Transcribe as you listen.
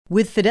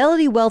With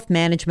Fidelity Wealth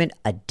Management,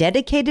 a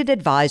dedicated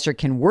advisor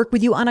can work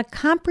with you on a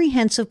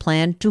comprehensive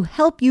plan to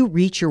help you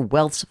reach your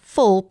wealth's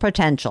full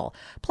potential.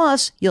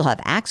 Plus, you'll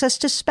have access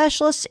to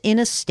specialists in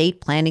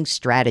estate planning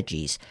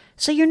strategies.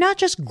 So you're not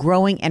just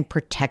growing and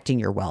protecting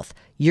your wealth,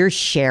 you're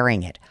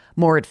sharing it.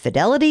 More at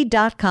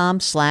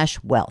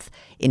fidelity.com/wealth.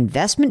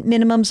 Investment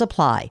minimums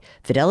apply.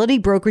 Fidelity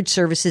Brokerage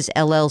Services,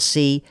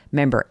 LLC,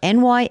 member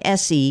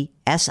NYSE,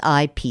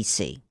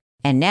 SIPC.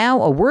 And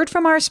now, a word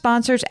from our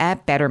sponsors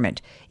at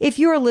Betterment. If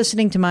you're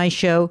listening to my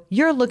show,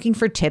 you're looking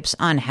for tips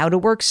on how to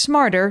work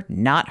smarter,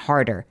 not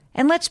harder.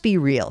 And let's be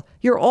real,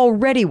 you're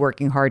already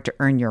working hard to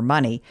earn your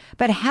money.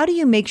 But how do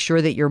you make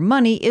sure that your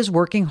money is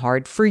working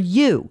hard for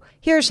you?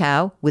 Here's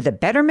how. With a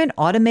Betterment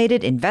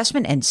automated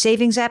investment and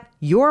savings app,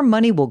 your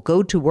money will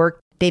go to work.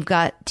 They've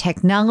got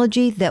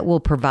technology that will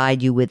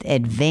provide you with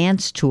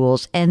advanced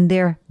tools, and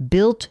they're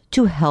built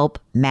to help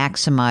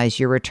maximize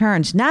your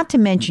returns, not to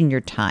mention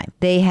your time.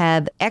 They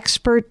have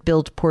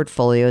expert-built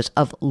portfolios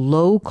of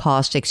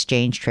low-cost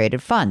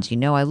exchange-traded funds. You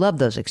know I love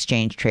those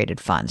exchange-traded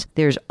funds.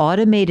 There's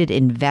automated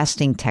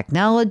investing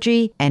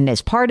technology, and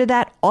as part of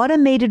that,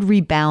 automated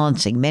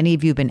rebalancing. Many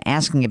of you have been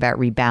asking about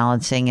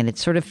rebalancing, and it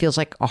sort of feels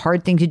like a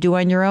hard thing to do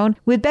on your own.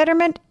 With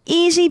Betterment,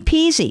 easy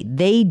peasy.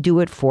 They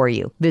do it for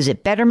you.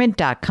 Visit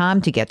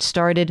Betterment.com to get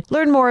started.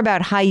 Learn more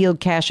about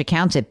high-yield cash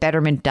accounts at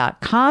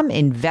Betterment.com.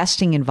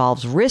 Investing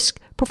involves risk.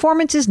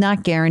 Performance is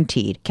not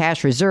guaranteed.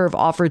 Cash reserve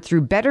offered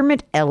through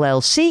Betterment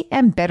LLC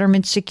and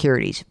Betterment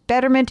Securities.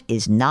 Betterment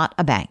is not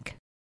a bank.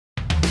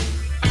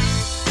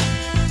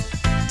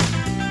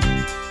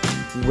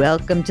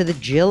 Welcome to the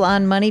Jill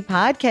on Money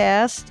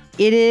podcast.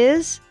 It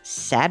is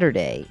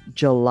Saturday,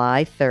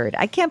 July 3rd.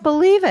 I can't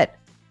believe it.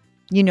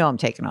 You know I'm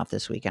taking off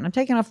this weekend. I'm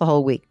taking off the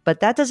whole week. But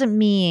that doesn't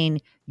mean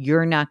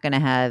you're not going to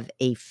have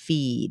a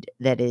feed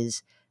that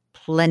is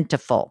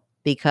plentiful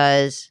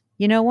because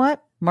you know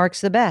what?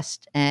 Mark's the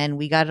best, and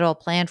we got it all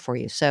planned for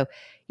you. So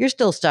you're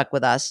still stuck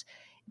with us,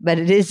 but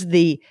it is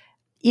the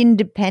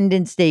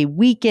Independence Day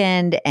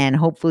weekend, and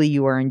hopefully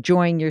you are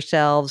enjoying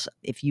yourselves.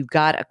 If you've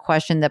got a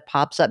question that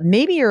pops up,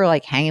 maybe you're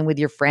like hanging with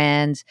your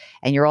friends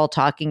and you're all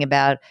talking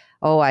about,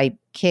 oh, I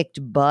kicked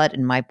butt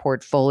in my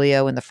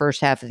portfolio in the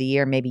first half of the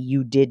year. Maybe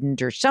you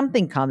didn't, or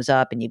something comes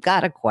up and you've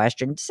got a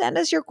question. Send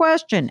us your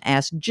question.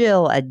 Ask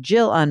Jill at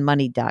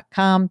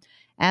jillonmoney.com.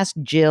 Ask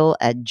Jill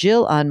at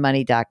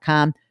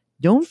jillonmoney.com.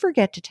 Don't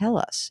forget to tell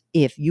us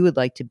if you would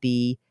like to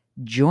be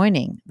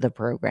joining the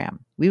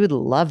program. We would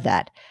love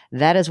that.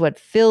 That is what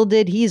Phil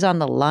did. He's on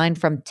the line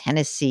from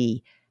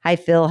Tennessee. Hi,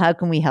 Phil. How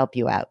can we help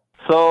you out?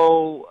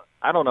 So,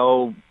 I don't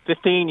know,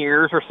 15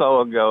 years or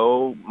so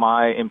ago,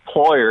 my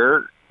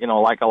employer,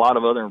 like a lot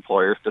of other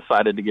employers,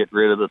 decided to get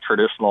rid of the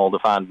traditional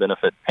defined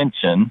benefit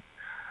pension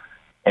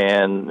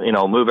and,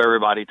 move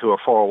everybody to a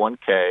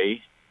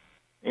 401k.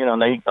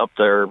 And they upped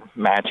their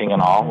matching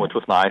and all, which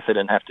was nice. They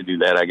didn't have to do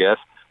that, I guess.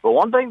 But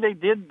one thing they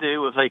did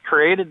do was they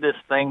created this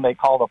thing they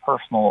called a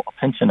personal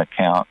pension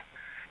account,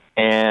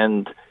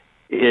 and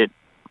it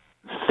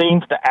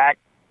seems to act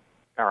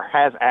or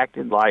has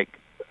acted like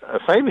a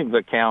savings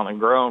account and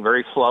grown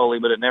very slowly,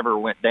 but it never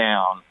went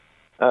down.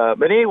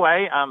 But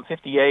anyway, I'm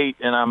 58,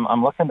 and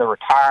I'm looking to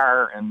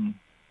retire and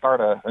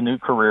start a new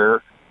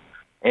career,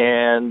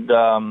 and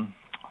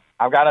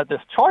I've got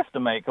this choice to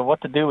make of what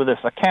to do with this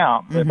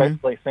account. Mm-hmm. They're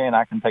basically saying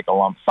I can take a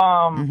lump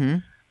sum. Mm-hmm.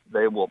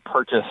 They will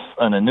purchase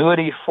an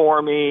annuity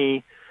for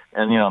me.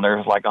 And,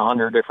 there's like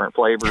 100 different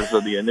flavors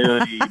of the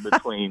annuity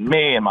between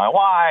me and my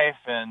wife.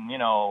 And,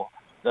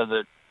 does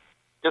it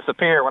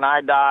disappear when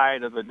I die?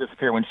 Does it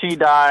disappear when she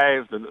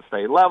dies? Does it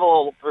stay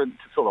level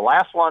until the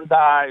last one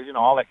dies?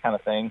 All that kind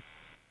of thing.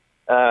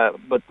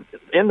 But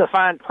in the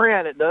fine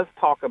print, it does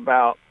talk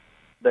about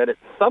that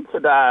it's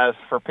subsidized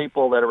for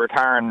people that are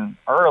retiring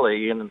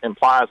early, and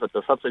implies that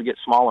the subsidy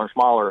gets smaller and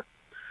smaller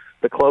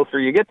the closer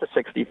you get to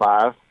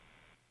 65.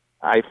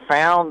 I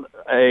found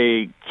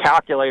a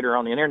calculator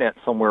on the internet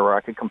somewhere where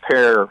I could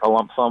compare a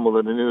lump sum with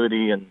an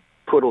annuity and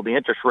put the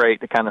interest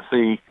rate to kind of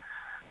see,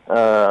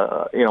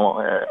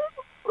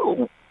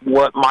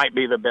 what might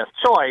be the best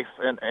choice.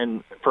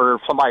 And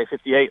for somebody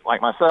 58 like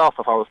myself,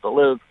 if I was to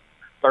live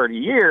 30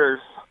 years,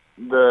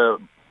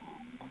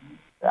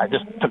 I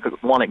just took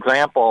one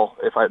example.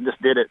 If I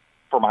just did it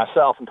for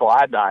myself until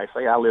I die,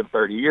 say I live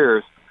 30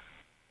 years,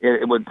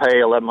 it would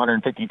pay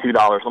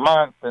 $1,152 a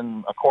month,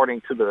 and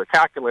according to the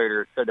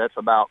calculator, it said that's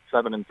about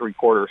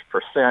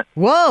 7.75%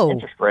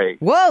 interest rate.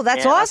 Whoa,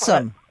 that's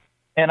awesome.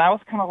 And I was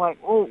kind of like,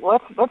 oh,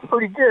 that's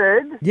pretty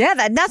good. Yeah,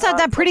 that's not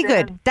that pretty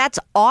good. That's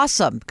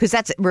awesome, because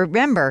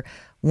remember,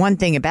 one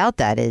thing about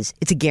that is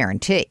it's a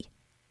guarantee.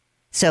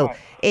 So right.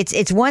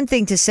 It's one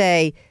thing to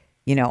say,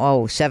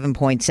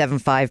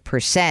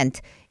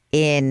 7.75%.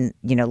 In,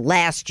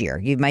 last year,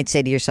 you might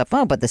say to yourself,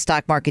 oh, but the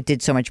stock market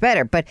did so much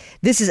better. But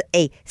this is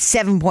a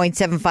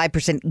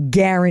 7.75%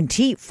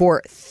 guarantee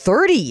for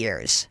 30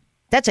 years.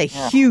 That's a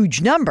huge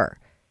number.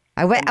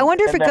 I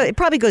wonder if it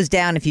probably goes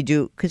down if you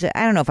do, because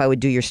I don't know if I would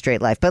do your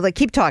straight life. But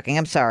keep talking.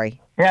 I'm sorry.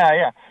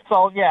 Yeah.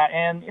 So,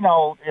 and,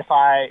 if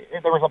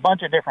there was a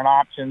bunch of different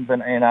options,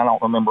 and I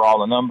don't remember all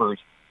the numbers.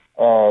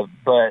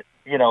 But,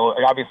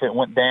 obviously it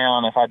went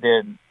down if I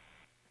did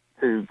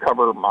to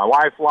cover my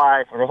wife's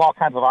life. There's all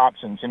kinds of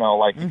options,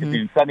 like you could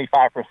do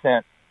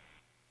 75%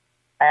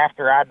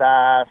 after I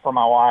die for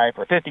my wife,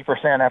 or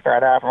 50% after I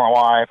die for my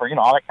wife, or,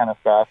 all that kind of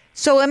stuff.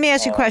 So let me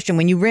ask you a question.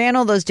 When you ran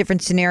all those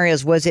different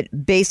scenarios, was it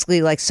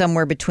basically like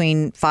somewhere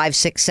between 5,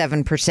 6,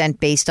 7%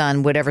 based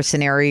on whatever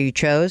scenario you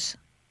chose?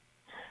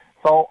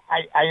 So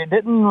I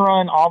didn't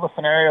run all the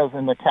scenarios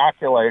in the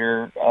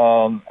calculator,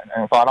 and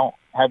so I don't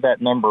have that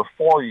number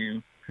for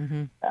you.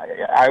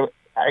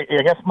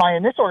 I guess my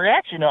initial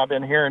reaction, I've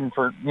been hearing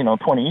for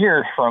 20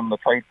 years from the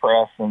trade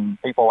press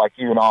and people like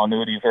you and all,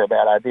 annuities are a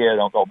bad idea.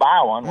 Don't go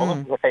buy one. Well,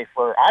 this is the case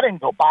where I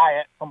didn't go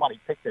buy it. Somebody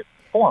picked it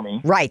for me.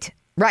 Right.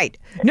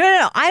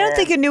 No. I don't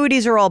think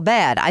annuities are all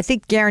bad. I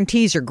think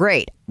guarantees are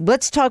great.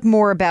 Let's talk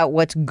more about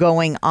what's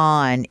going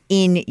on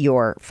in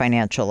your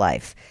financial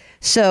life.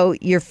 So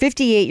you're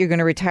 58. You're going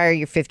to retire.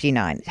 You're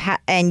 59,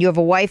 and you have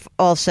a wife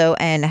also.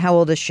 And how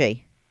old is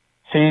she?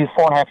 She's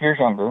 4.5 years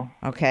younger.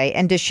 Okay.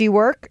 And does she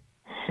work?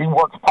 She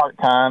works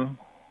part-time.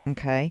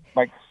 Okay.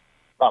 Makes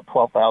about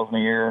 $12,000 a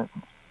year.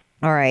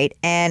 All right.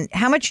 And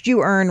how much do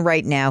you earn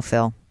right now,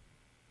 Phil?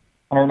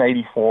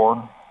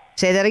 184.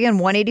 Say that again,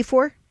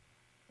 184?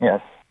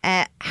 Yes.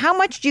 How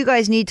much do you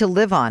guys need to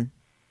live on?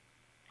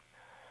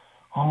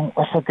 Oh,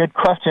 that's a good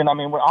question. I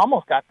mean, we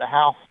almost got the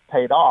house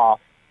paid off.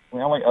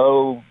 We only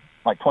owe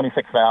like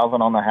 $26,000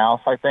 on the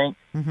house, I think.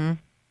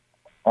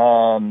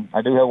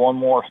 I do have one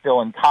more still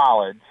in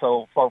college.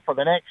 So for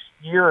the next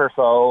year or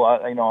so,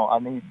 I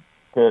need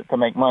to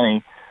make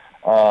money.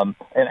 And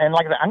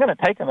like I said, I'm going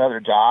to take another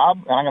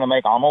job, and I'm going to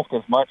make almost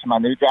as much in my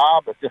new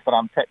job. It's just that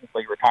I'm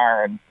technically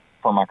retiring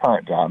from my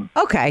current job.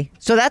 Okay,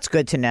 so that's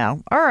good to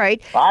know. All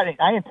right.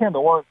 I intend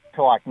to work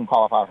till I can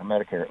qualify for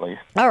Medicare at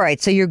least. All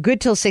right, so you're good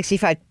till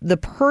 65. The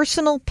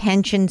personal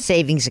pension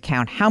savings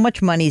account, how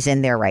much money's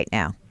in there right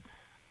now?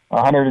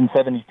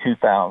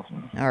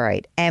 $172,000. All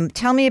right, and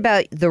tell me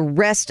about the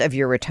rest of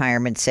your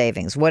retirement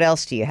savings. What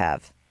else do you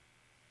have?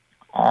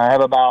 I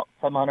have about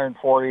 $750,000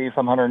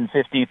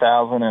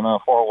 in a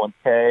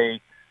 401k.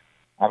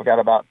 I've got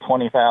about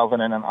 $20,000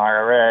 in an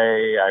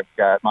IRA.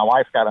 My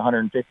wife's got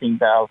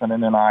 $115,000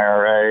 in an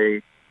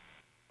IRA.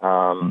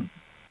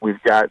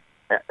 We've got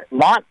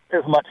not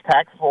as much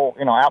taxable,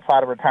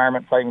 outside of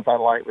retirement savings I'd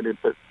like. We did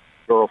put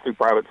girls through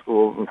private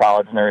schools and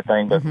college and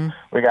everything, but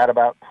we got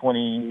about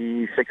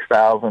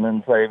 $26,000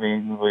 in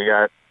savings.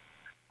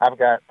 I've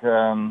got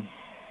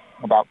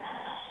about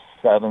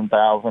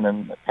 $7,000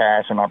 in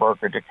cash in our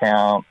brokerage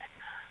account.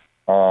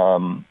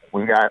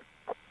 We've got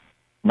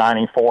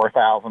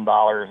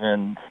 $94,000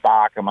 in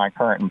stock in my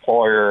current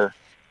employer.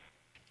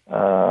 Do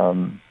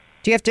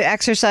you have to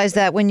exercise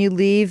that when you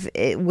leave,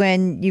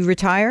 when you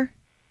retire?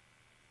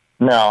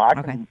 No, I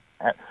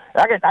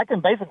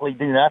can basically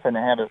do nothing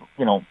and have it,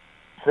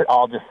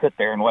 I'll just sit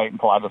there and wait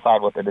until I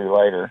decide what to do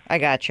later. I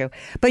got you.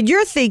 But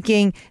you're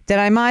thinking that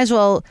I might as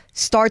well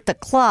start the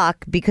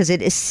clock because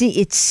it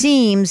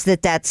seems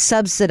that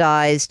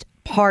subsidized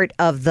part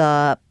of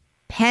the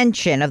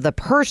pension, of the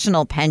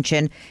personal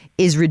pension,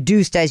 is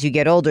reduced as you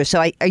get older.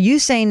 So are you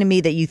saying to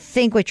me that you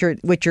think what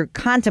you're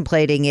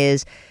contemplating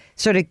is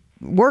sort of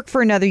work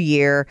for another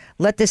year,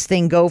 let this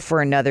thing go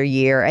for another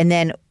year, and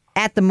then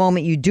at the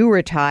moment you do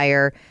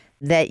retire,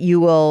 that you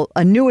will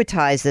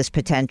annuitize this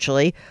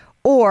potentially?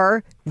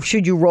 Or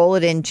should you roll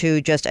it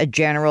into just a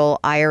general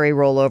IRA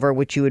rollover,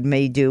 which you would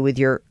may do with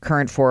your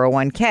current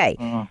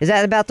 401k? Is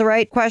that about the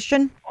right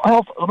question?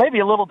 Well, maybe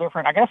a little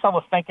different. I guess I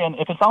was thinking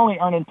if it's only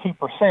earning 2%,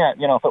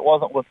 if it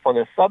wasn't for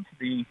this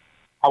subsidy,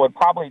 I would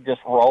probably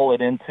just roll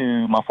it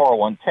into my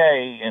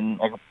 401k and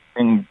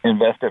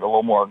invest it a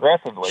little more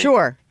aggressively.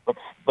 Sure.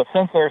 But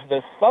since there's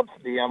this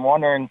subsidy, I'm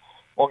wondering,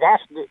 well,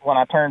 gosh, when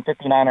I turn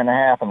 59 and a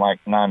half in like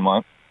 9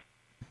 months,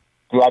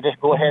 do I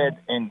just go ahead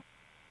and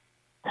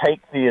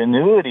take the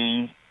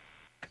annuity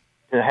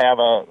to have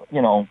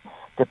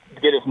to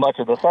get as much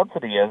of the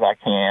subsidy as I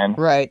can?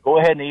 Right. Go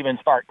ahead and even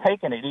start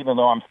taking it, even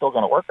though I'm still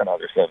going to work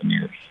another 7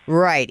 years.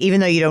 Right. Even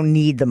though you don't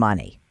need the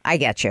money. I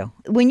get you.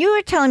 When you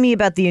were telling me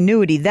about the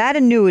annuity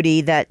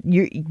that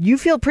you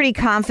feel pretty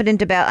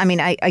confident about. I mean,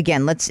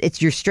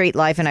 it's your straight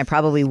life, and I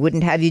probably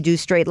wouldn't have you do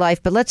straight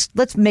life. But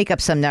let's make up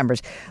some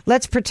numbers.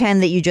 Let's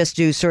pretend that you just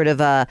do sort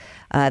of a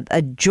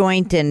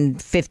joint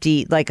and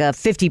 50, like a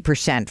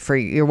 50% for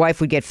your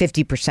wife would get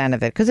 50%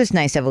 of it because it's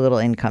nice to have a little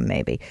income.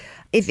 Maybe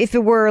if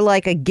it were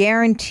like a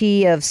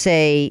guarantee of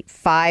say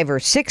 5 or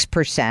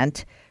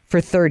 6%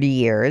 for 30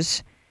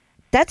 years,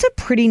 that's a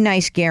pretty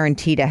nice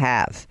guarantee to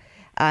have.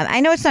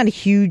 I know it's not a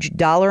huge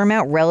dollar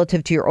amount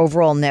relative to your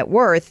overall net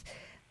worth,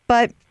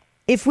 but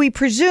if we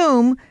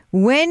presume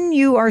when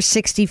you are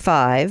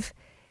 65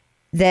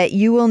 that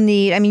you will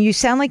need, I mean, you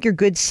sound like you're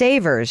good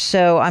savers.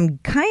 So I'm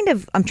trying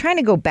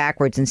to go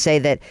backwards and say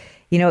that,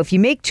 if you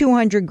make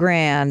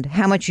 $200,000,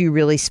 how much are you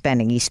really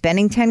spending? Are you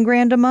spending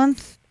 $10,000 a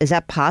month? Is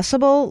that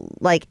possible?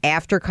 Like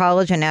after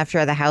college and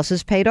after the house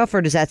is paid off, or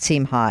does that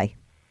seem high?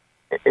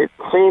 It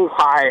seems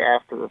high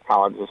after the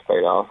college is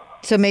paid off.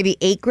 So maybe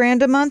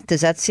 $8,000 a month?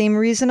 Does that seem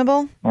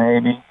reasonable?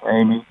 Maybe.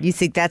 You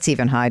think that's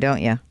even high, don't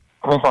you?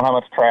 Depends on how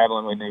much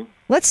traveling we do.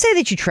 Let's say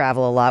that you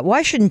travel a lot.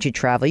 Why shouldn't you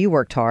travel? You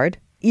worked hard.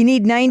 You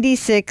need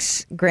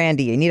 96 grand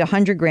a year. You need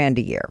 100 grand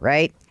a year,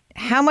 right?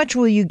 How much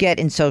will you get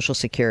in Social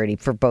Security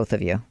for both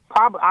of you?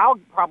 I'll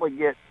probably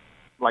get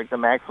like the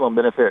maximum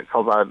benefit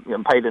because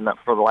I've paid enough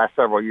for the last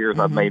several years.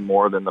 I've made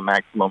more than the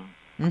maximum,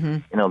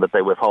 that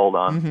they withhold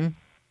on.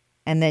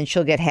 And then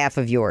she'll get half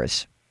of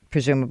yours,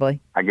 presumably.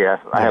 I guess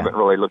I haven't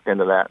really looked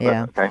into that.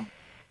 Yeah. But, okay.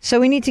 So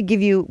we need to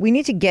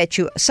get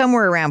you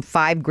somewhere around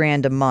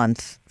 $5,000 a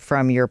month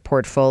from your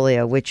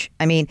portfolio, which,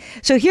 I mean,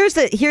 so here's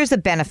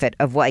the benefit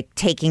of like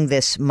taking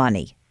this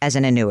money as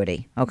an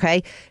annuity.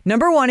 Okay.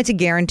 Number one, it's a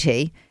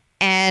guarantee.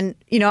 And,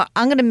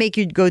 I'm going to make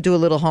you go do a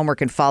little homework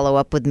and follow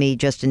up with me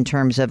just in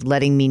terms of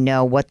letting me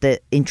know what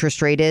the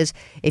interest rate is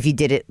if you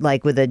did it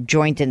like with a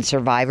joint and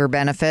survivor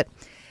benefit.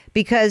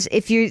 Because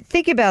if you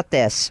think about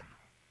this,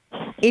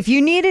 if you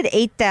needed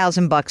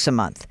 $8,000 a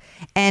month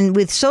and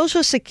with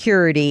Social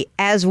Security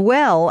as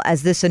well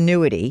as this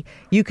annuity,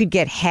 you could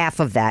get half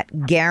of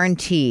that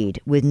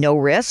guaranteed with no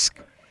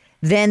risk.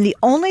 Then the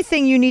only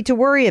thing you need to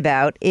worry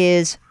about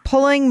is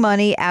pulling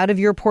money out of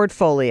your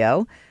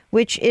portfolio,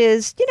 which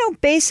is,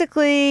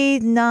 basically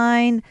is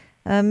like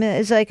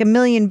 $1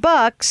 million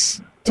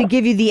to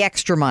give you the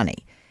extra money.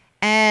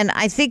 And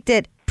I think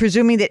that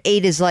presuming that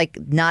 8 is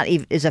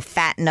is a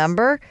fat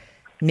number,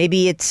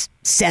 maybe it's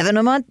 7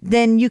 a month,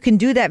 then you can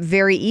do that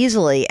very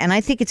easily. And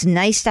I think it's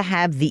nice to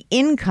have the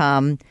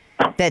income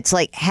that's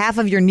like half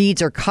of your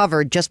needs are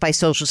covered just by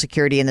Social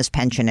Security and this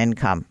pension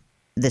income.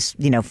 This,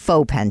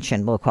 faux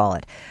pension, we'll call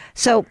it.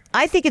 So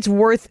I think it's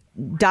worth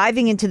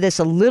diving into this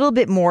a little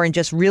bit more and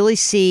just really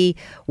see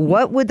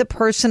what would the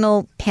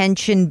personal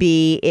pension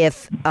be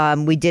if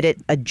we did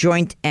it a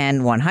joint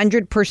and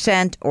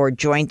 100% or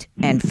joint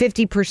and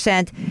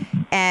 50%.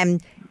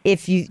 And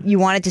if you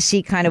wanted to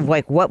see kind of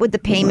like what would the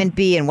payment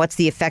be and what's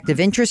the effective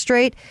interest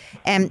rate.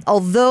 And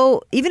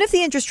although even if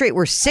the interest rate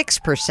were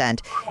 6%,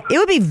 it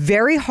would be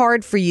very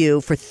hard for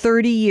you for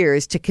 30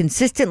 years to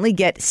consistently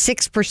get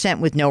 6%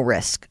 with no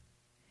risk.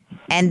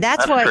 And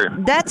that's why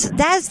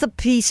that's the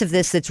piece of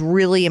this that's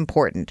really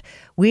important.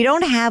 We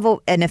don't have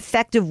an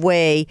effective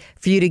way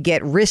for you to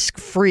get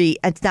risk-free.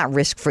 It's not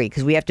risk-free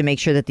because we have to make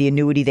sure that the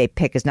annuity they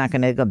pick is not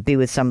going to be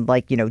with some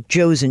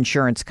Joe's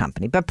insurance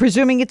company. But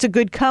presuming it's a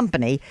good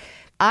company,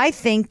 I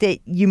think that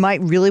you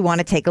might really want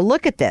to take a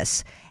look at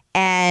this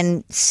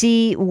and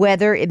see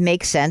whether it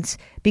makes sense.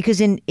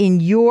 Because in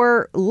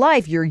your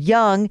life, you're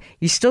young,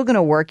 you're still going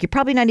to work. You're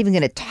probably not even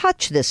going to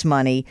touch this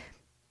money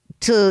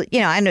to,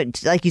 I know,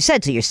 like you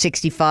said, till you're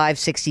 65,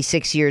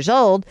 66 years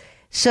old.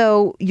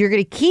 So you're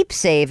going to keep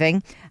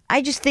saving.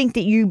 I just think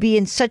that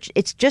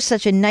it's just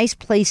such a nice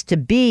place to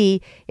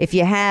be if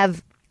you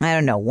have, I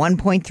don't know,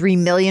 1.3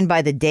 million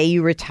by the day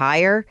you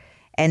retire.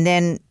 And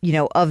then,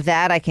 of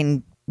that, I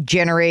can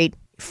generate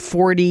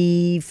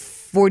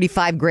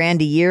 45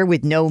 grand a year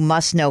with no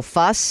muss, no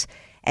fuss.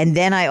 And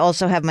then I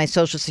also have my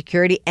Social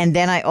Security. And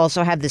then I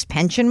also have this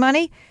pension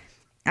money.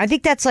 I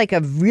think that's like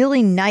a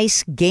really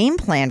nice game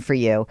plan for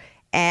you.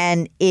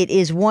 And it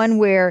is one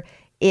where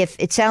if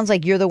it sounds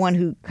like you're the one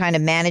who kind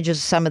of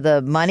manages some of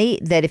the money,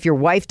 that if your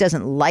wife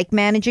doesn't like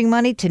managing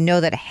money, to know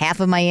that half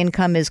of my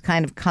income is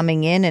kind of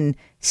coming in and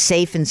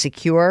safe and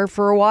secure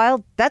for a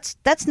while, that's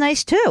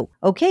nice too.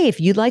 Okay, if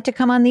you'd like to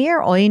come on the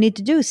air, all you need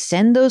to do is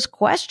send those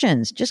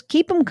questions. Just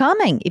keep them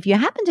coming. If you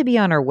happen to be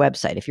on our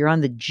website, if you're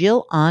on the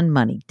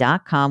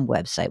JillOnMoney.com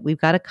website,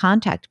 we've got a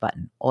contact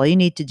button. All you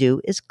need to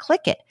do is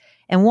click it.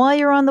 And while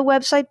you're on the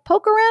website,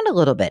 poke around a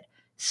little bit.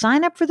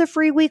 Sign up for the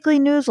free weekly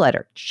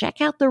newsletter. Check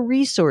out the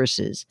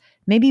resources.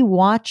 Maybe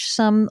watch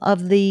some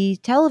of the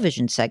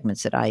television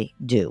segments that I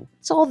do.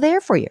 It's all there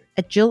for you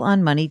at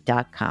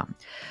JillOnMoney.com.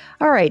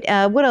 All right.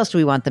 What else do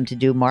we want them to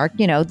do, Mark?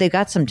 They've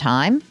got some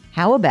time.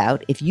 How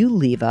about if you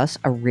leave us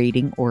a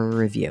rating or a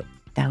review?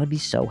 That would be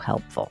so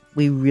helpful.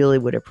 We really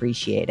would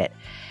appreciate it.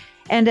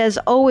 And as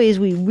always,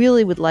 we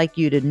really would like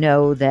you to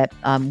know that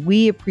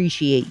we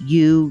appreciate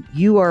you.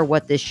 You are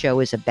what this show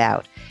is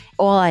about.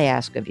 All I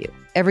ask of you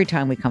every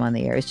time we come on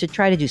the air is to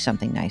try to do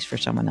something nice for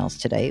someone else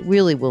today. It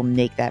really will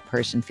make that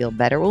person feel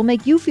better. We'll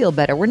make you feel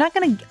better. We're not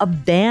going to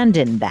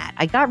abandon that.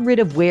 I got rid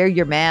of wear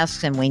your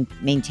masks and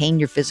maintain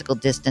your physical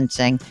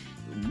distancing.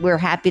 We're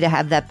happy to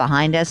have that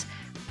behind us.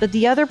 But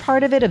the other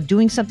part of it, of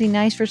doing something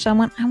nice for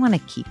someone, I want to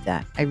keep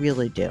that. I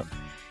really do.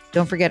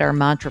 Don't forget our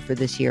mantra for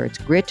this year. It's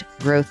grit,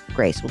 growth,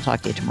 grace. We'll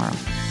talk to you tomorrow.